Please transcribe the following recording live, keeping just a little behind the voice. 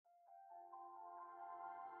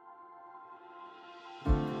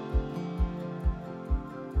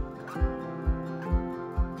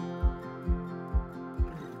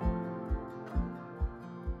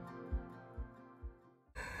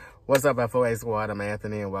What's up, FOA Squad? I'm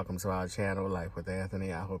Anthony, and welcome to our channel, Life with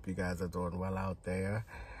Anthony. I hope you guys are doing well out there.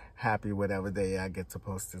 Happy whatever day I get to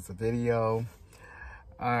post this video.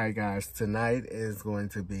 All right, guys, tonight is going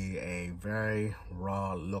to be a very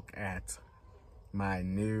raw look at my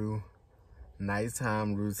new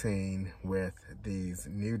nighttime routine with these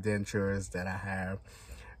new dentures that I have.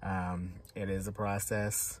 It is a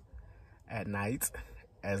process at night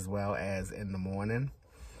as well as in the morning.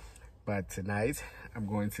 But tonight, I'm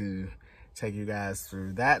going to take you guys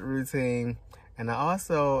through that routine. And I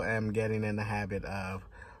also am getting in the habit of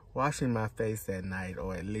washing my face at night,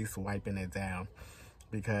 or at least wiping it down.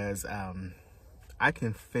 Because I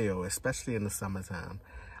can feel, especially in the summertime,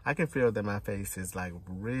 I can feel that my face is like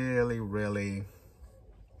really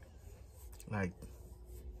like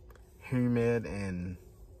humid and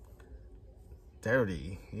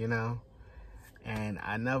dirty, you know? And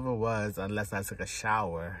I never was, unless I took a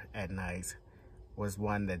shower at night, was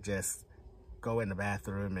one that just go in the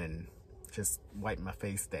bathroom and just wipe my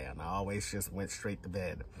face down. I always just went straight to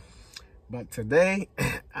bed. But today,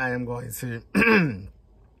 I am going to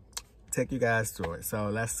take you guys through it. So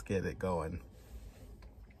let's get it going.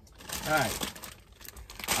 All right.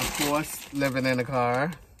 Of course, living in a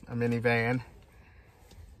car, a minivan,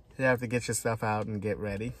 you have to get your stuff out and get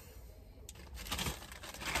ready.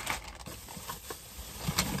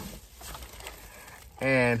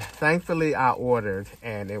 And thankfully I ordered,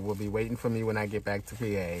 and it will be waiting for me when I get back to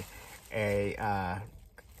PA, a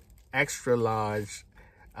extra large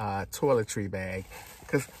toiletry bag.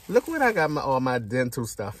 Because look what I got all my dental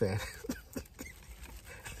stuff in.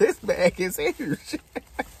 This bag is huge.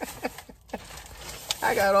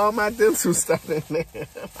 I got all my dental stuff in there.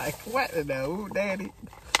 Like, what in the hoo, daddy?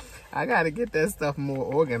 I got to get that stuff more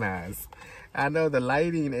organized. I know the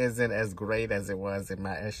lighting isn't as great as it was in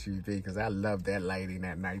my SUV, because I love that lighting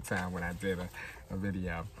at nighttime when I did a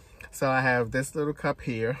video. So I have this little cup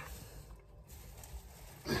here.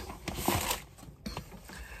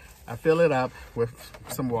 I fill it up with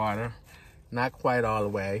some water. Not quite all the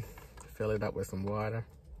way. Fill it up with some water.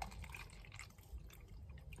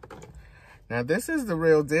 Now this is the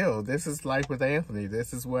real deal. This is Life with Anthony.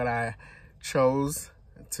 This is what I chose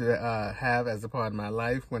to have as a part of my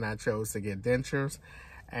life when I chose to get dentures.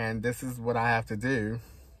 And this is what I have to do,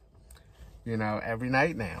 you know, every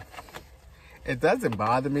night now. It doesn't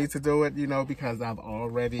bother me to do it, you know, because I've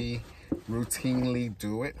already routinely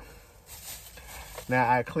do it. Now,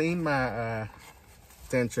 I clean my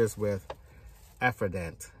dentures with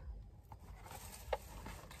Efferdent.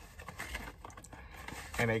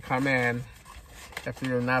 And they come in, if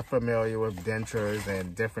you're not familiar with dentures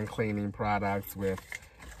and different cleaning products with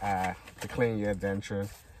to clean your dentures,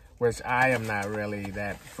 which I am not really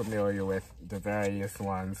that familiar with the various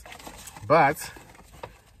ones. But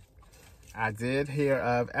I did hear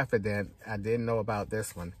of Efferdent. I didn't know about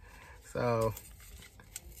this one. So,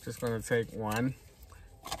 just gonna take one.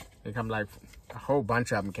 They come like a whole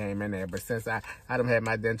bunch of them came in there. But since I done had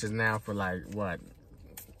my dentures now for like, what,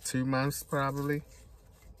 2 months probably?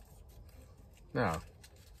 No,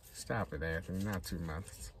 stop it, Anthony, not 2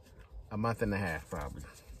 months. A month and a half probably.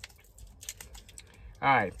 All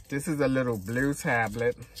right, this is a little blue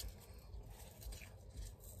tablet.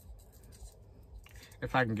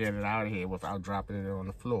 If I can get it out of here without dropping it on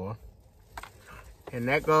the floor. And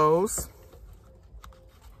that goes,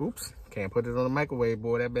 oops, can't put it on the microwave,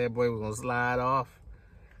 boy. That bad boy was gonna slide off.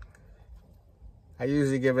 I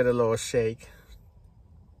usually give it a little shake,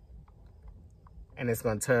 and it's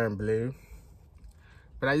gonna turn blue.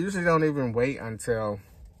 But I usually don't even wait until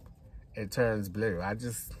it turns blue. I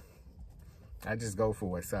just go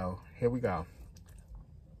for it. So here we go.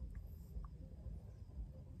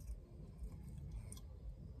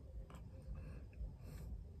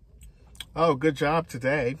 Oh, good job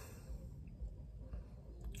today.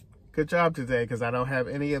 Good job today, because I don't have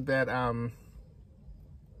any of that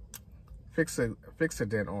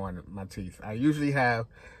Fixodent on my teeth. I usually have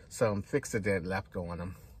some Fixodent left on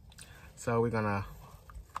them. So we're gonna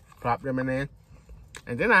pop them in there.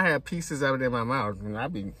 And then I have pieces of it in my mouth, and I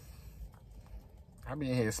be in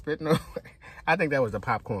here spitting away. I think that was a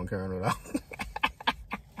popcorn kernel though.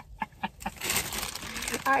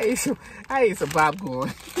 I ate some popcorn.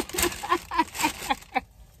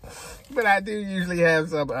 But I do usually have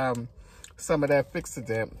some of that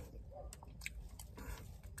Fixodent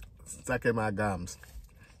stuck in my gums.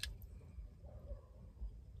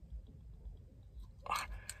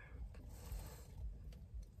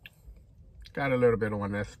 Got a little bit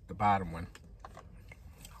on this, the bottom one.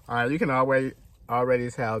 All right, you can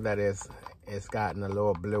already tell that it's gotten a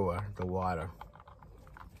little bluer, the water.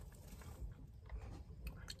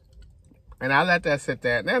 And I let that sit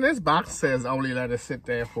there. Now, this box says only let it sit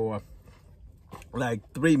there for like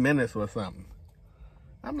 3 minutes or something.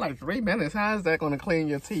 I'm like, 3 minutes? How is that going to clean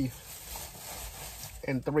your teeth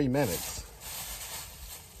in 3 minutes?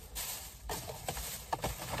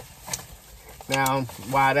 Now,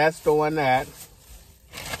 while that's doing that,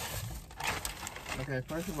 okay,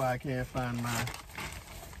 first of all, I can't find my...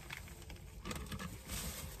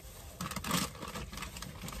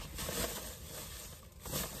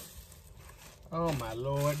 Oh, my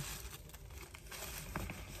Lord.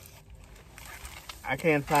 I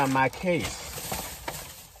can't find my case.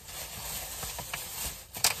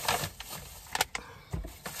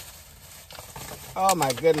 Oh,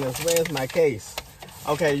 my goodness. Where's my case?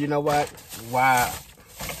 Okay, you know what? While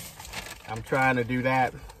I'm trying to do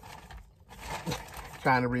that,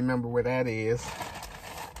 trying to remember where that is,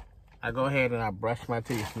 I go ahead and I brush my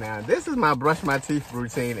teeth. Now, this is my brush my teeth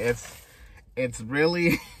routine. It's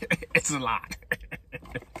really, it's a lot.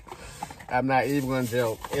 I'm not even going to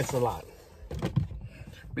joke. It's a lot.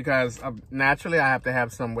 Because naturally I have to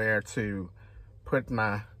have somewhere to put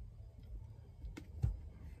my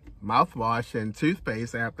mouthwash and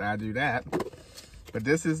toothpaste after I do that. But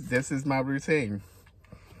this is my routine.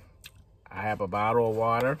 I have a bottle of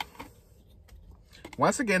water.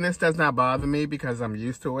 Once again, this does not bother me because I'm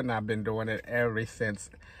used to it and I've been doing it ever since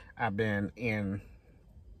I've been in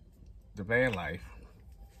the van life,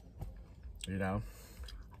 you know.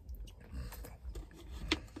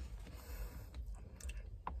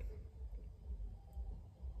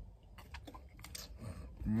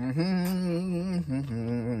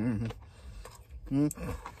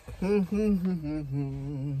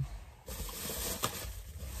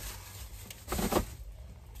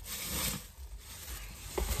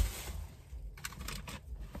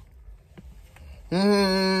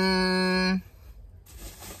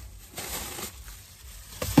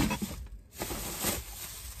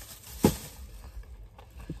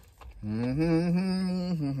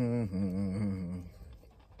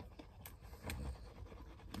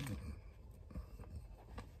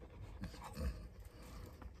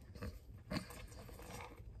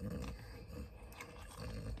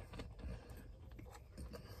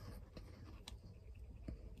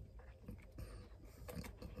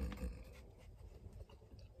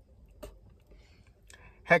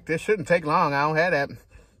 Heck, this shouldn't take long. I don't have that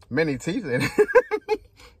many teeth in it.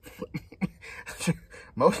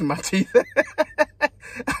 Most of my teeth,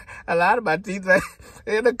 a lot of my teeth are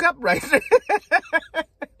in the cup right there.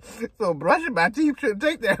 So brushing my teeth shouldn't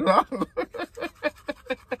take that long.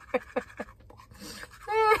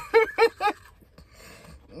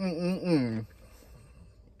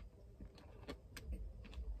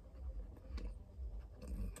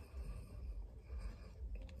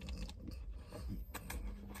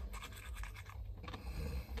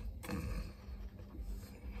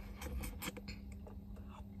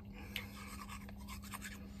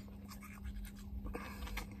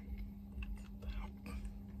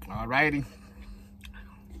 Alrighty,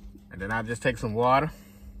 and then I'll just take some water.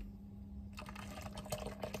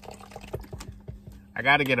 I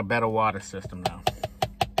got to get a better water system now.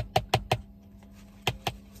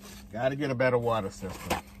 Got to get a better water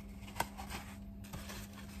system.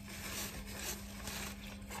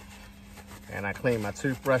 And I clean my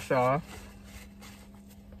toothbrush off.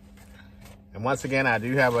 And once again, I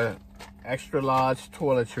do have an extra large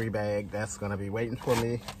toiletry bag that's going to be waiting for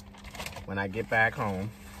me when I get back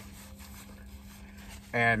home.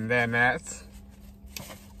 And then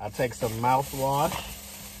I'll take some mouthwash.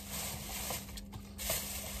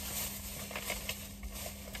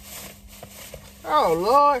 Oh,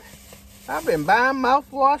 Lord. I've been buying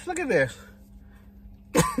mouthwash. Look at this.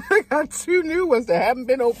 I got 2 new ones that haven't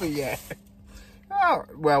been opened yet. Oh,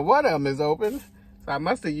 well, one of them is open. So I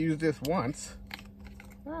must have used this once.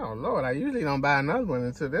 Oh, Lord. I usually don't buy another one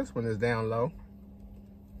until this one is down low.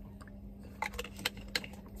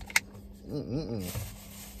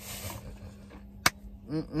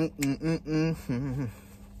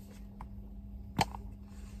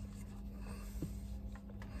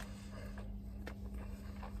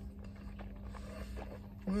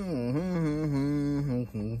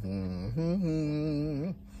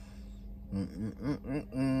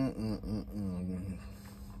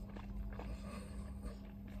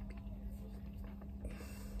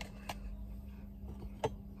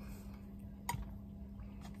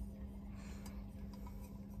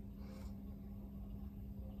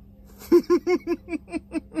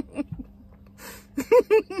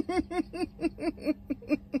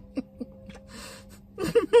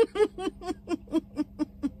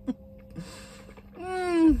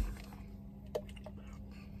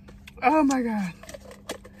 Oh my God.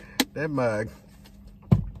 That mug.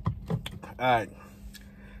 All right.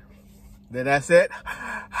 Then that's it.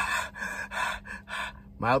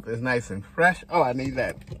 Mouth is nice and fresh. Oh, I need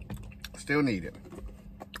that. Still need it.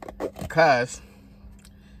 Because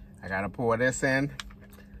I gotta pour this in.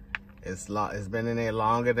 It's been in there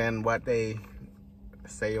longer than what they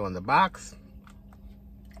say on the box.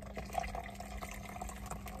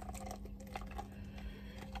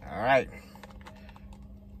 All right.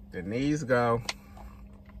 Then these go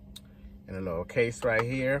in a little case right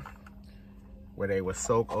here where they will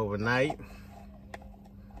soak overnight.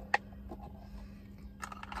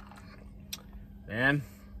 Then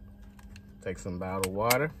take some bottled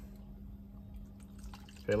water,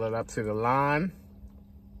 fill it up to the line.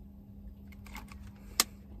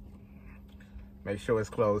 Make sure it's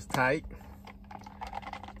closed tight.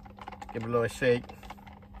 Give it a little shake.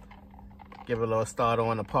 Give it a little starter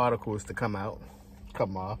on the particles to come off.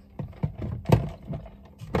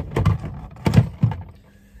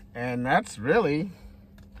 And that's really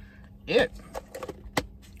it.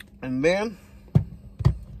 And then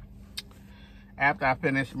after I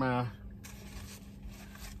finish my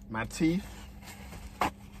teeth,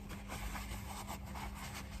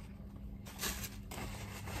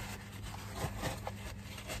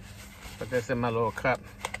 put this in my little cup,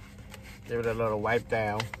 give it a little wipe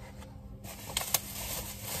down.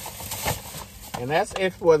 And that's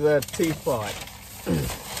it for the teeth part.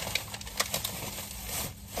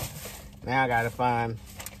 Now I gotta find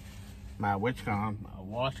my washcloth.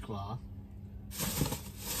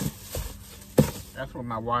 That's what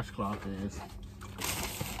my washcloth is.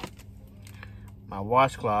 My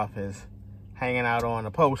washcloth is hanging out on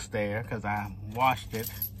the post there because I washed it.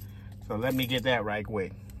 So let me get that right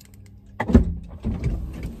quick.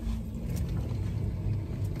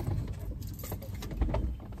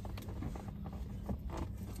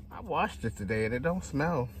 I washed it today and it don't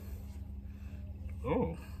smell.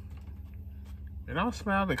 Oh. It don't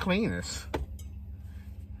smell the cleanest.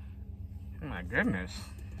 Oh my goodness.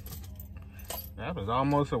 That was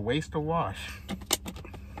almost a waste of wash.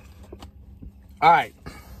 All right.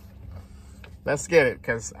 Let's get it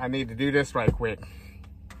because I need to do this right quick.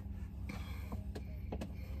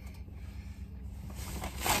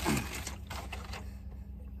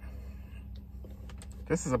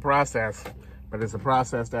 This is a process, but it's a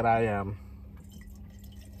process that I am.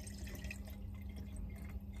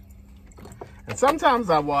 And sometimes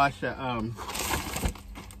I wash, sometimes,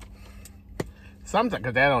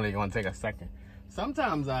 because that only gonna take a second.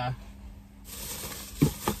 Sometimes I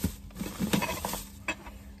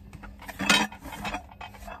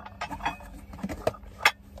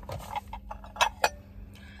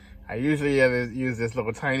usually use this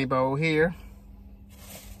little tiny bowl here.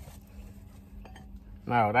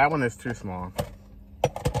 No, that one is too small.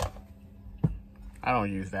 I don't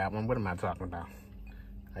use that one. What am I talking about?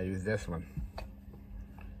 I use this one.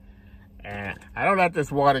 And I don't let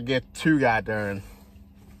this water get too goddamn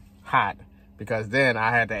hot because then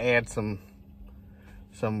I had to add some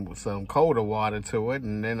colder water to it,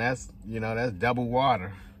 and then that's, you know, that's double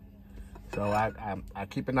water. So I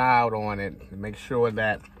keep an eye out on it to make sure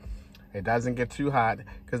that it doesn't get too hot,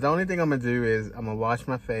 because the only thing I'm gonna do is I'm gonna wash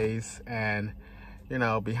my face and, you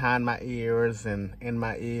know, behind my ears and in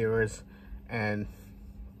my ears, and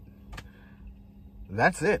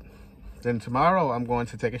that's it. Then tomorrow I'm going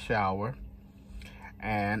to take a shower,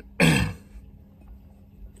 and that's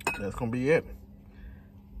gonna be it.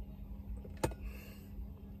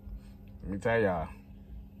 Let me tell y'all,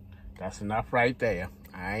 that's enough right there.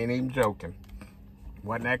 I ain't even joking.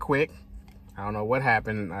 Wasn't that quick? I don't know what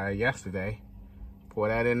happened yesterday. Pour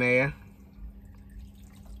that in there.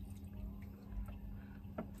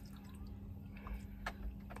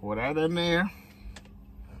 Pour that in there.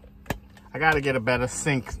 I gotta get a better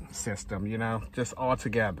sink system, you know, just all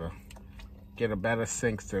together. Get a better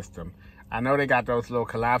sink system. I know they got those little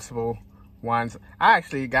collapsible ones. I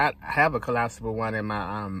actually have a collapsible one in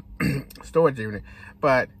my storage unit,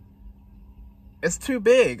 but it's too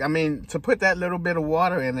big. I mean, to put that little bit of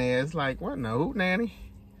water in there, it's like, what in the hoot nanny?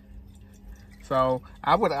 So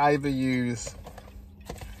I would either use,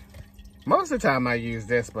 most of the time I use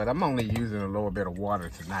this, but I'm only using a little bit of water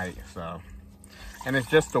tonight, so. And it's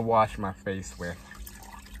just to wash my face with.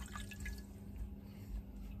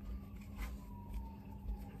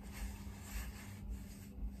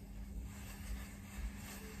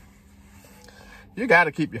 You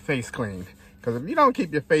gotta keep your face clean. Because if you don't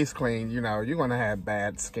keep your face clean, you know, you're gonna have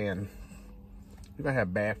bad skin. You're gonna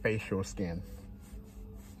have bad facial skin.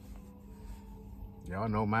 Y'all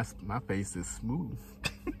know my face is smooth.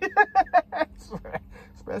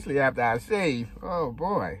 Especially after I shave. Oh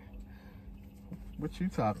boy. What you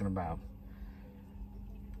talking about?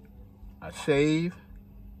 a shave,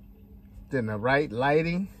 then the right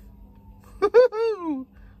lighting.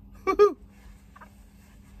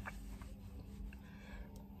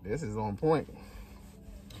 This is on point.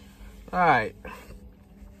 All right.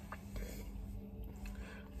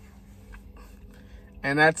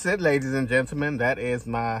 And that's it, ladies and gentlemen. That is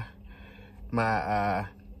my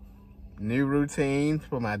new routine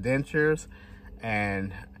for my dentures.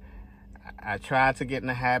 And I try to get in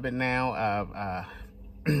the habit now of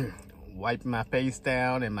wiping my face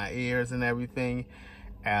down and my ears and everything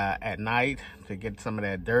at night to get some of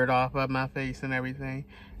that dirt off of my face and everything.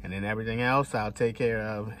 And then everything else I'll take care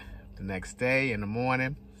of the next day in the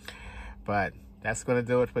morning. But that's going to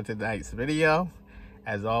do it for tonight's video.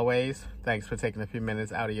 As always, thanks for taking a few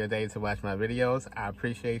minutes out of your day to watch my videos. I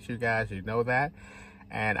appreciate you guys, you know that.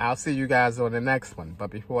 And I'll see you guys on the next one. But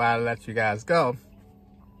before I let you guys go,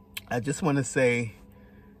 I just want to say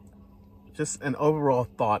just an overall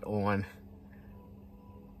thought on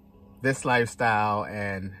this lifestyle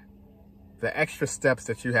and the extra steps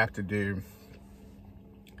that you have to do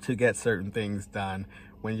to get certain things done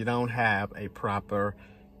when you don't have a proper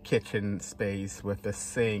kitchen space with a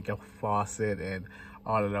sink, a faucet, and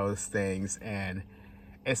all of those things. And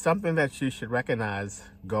it's something that you should recognize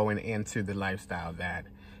going into the lifestyle, that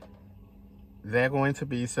there are going to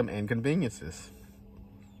be some inconveniences.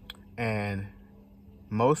 And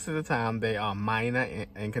most of the time they are minor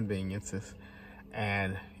inconveniences,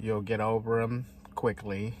 and you'll get over them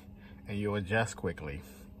quickly and you'll adjust quickly,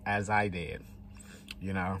 as I did,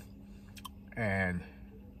 you know. And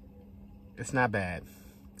it's not bad.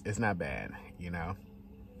 It's not bad, you know.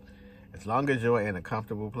 As long as you're in a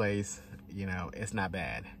comfortable place, you know, it's not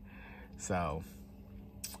bad. So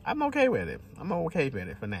I'm okay with it. I'm okay with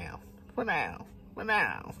it for now. For now.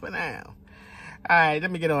 All right, let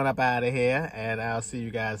me get on up out of here, and I'll see you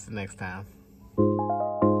guys the next time.